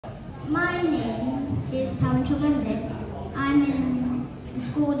My name is Rangsit. I'm in the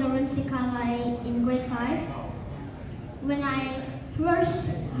school, the Whimsical in grade 5. When I first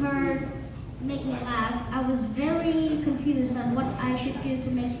heard Make Me Laugh, I was very confused on what I should do to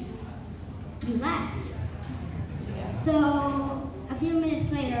make you laugh. So a few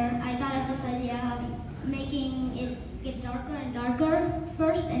minutes later, I thought of this idea of making it get darker and darker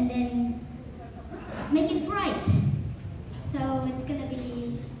first and then make it bright. So it's gonna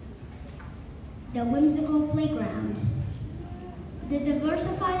be the Whimsical playground. The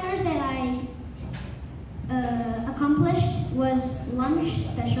diversifiers that I accomplished was lunch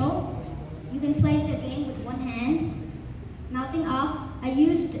special. You can play the game with one hand. Mouthing off, I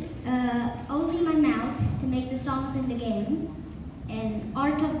used only my mouth to make the songs in the game. And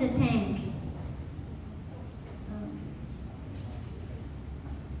Art of the Tank.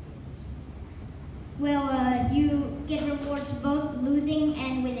 You get rewards both losing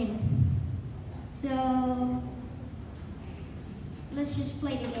and winning. So let's just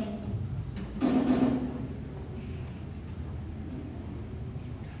play the game.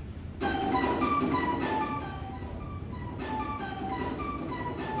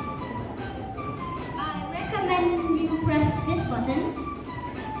 I recommend you press this button.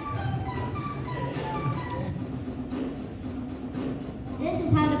 This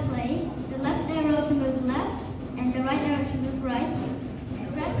is how to play. The left arrow to move left and the right arrow to move right.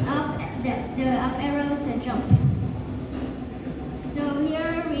 Press up the up arrow to jump. So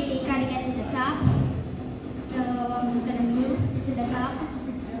here we gotta get to the top. So I'm gonna move to the top.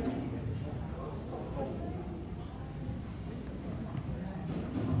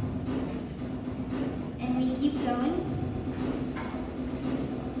 And we keep going.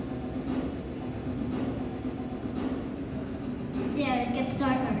 There, it gets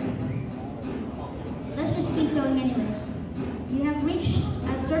darker. Let's just keep going anyways. You have reached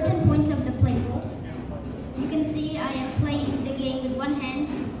a certain point of the playpool. You can see I am playing the game with one hand,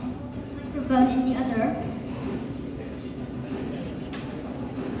 the microphone in the other.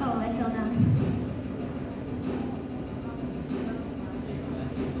 Oh, I fell down.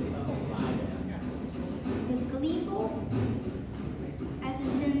 The gleeful, as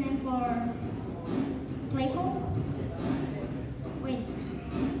a synonym for playful. Wait,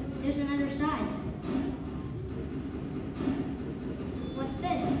 there's another side. What's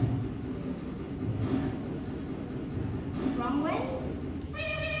this? Wrong way?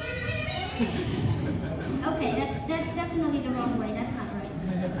 Okay, that's definitely the wrong way. That's not right.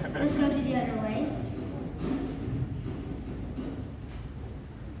 Let's go to the other way.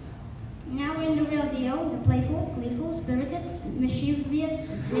 Now we're in the real deal. The playful, gleeful, spirited, mischievous,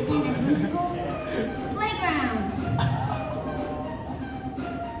 witty, and whimsical playground.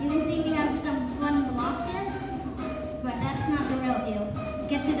 You can see we have some fun blocks here, but that's not the real deal.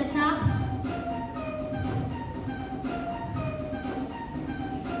 Get to the top.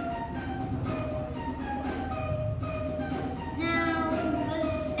 Now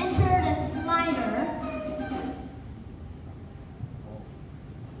let's enter the slider.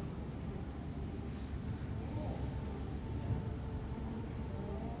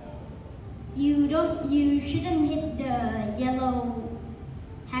 You shouldn't hit the yellow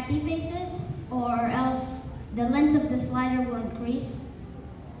happy faces, or else the length of the slider will increase.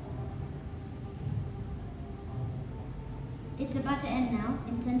 It's about to end now,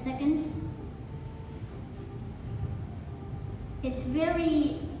 in 10 seconds. It's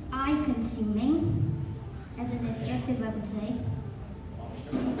very eye-consuming, as an adjective I would say.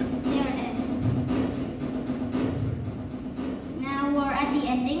 There it ends. Now we're at the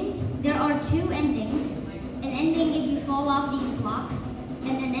ending. There are two endings. An ending if you fall off these blocks,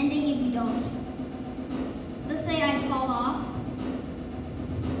 and an ending if you don't. Let's say I fall off,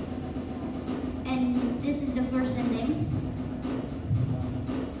 and this is the first ending.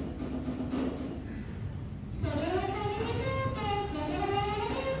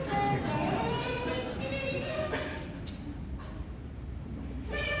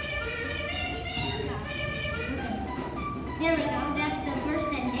 There we go, that's the first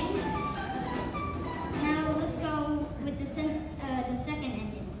ending. Now let's go with the second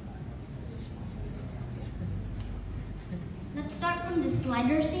ending. Let's start from the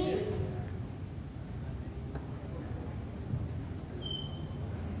slider scene.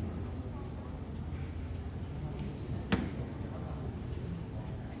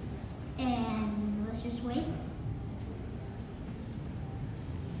 And let's just wait.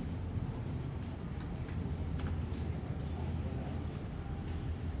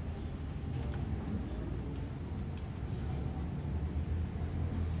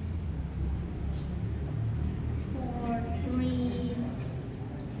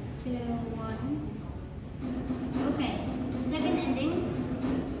 2, 1. Okay, the second ending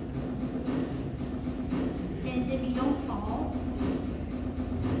is if you don't fall.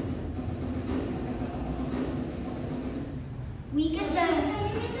 We get the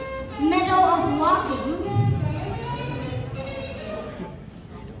medal of walking.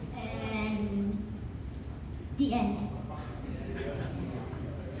 And the end.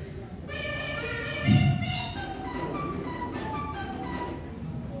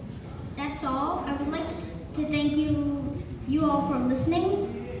 That's all. I would like to thank you all for listening,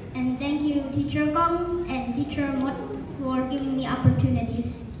 and thank you Teacher Gong and Teacher Mot for giving me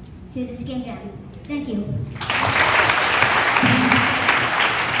opportunities to this game jam. Thank you.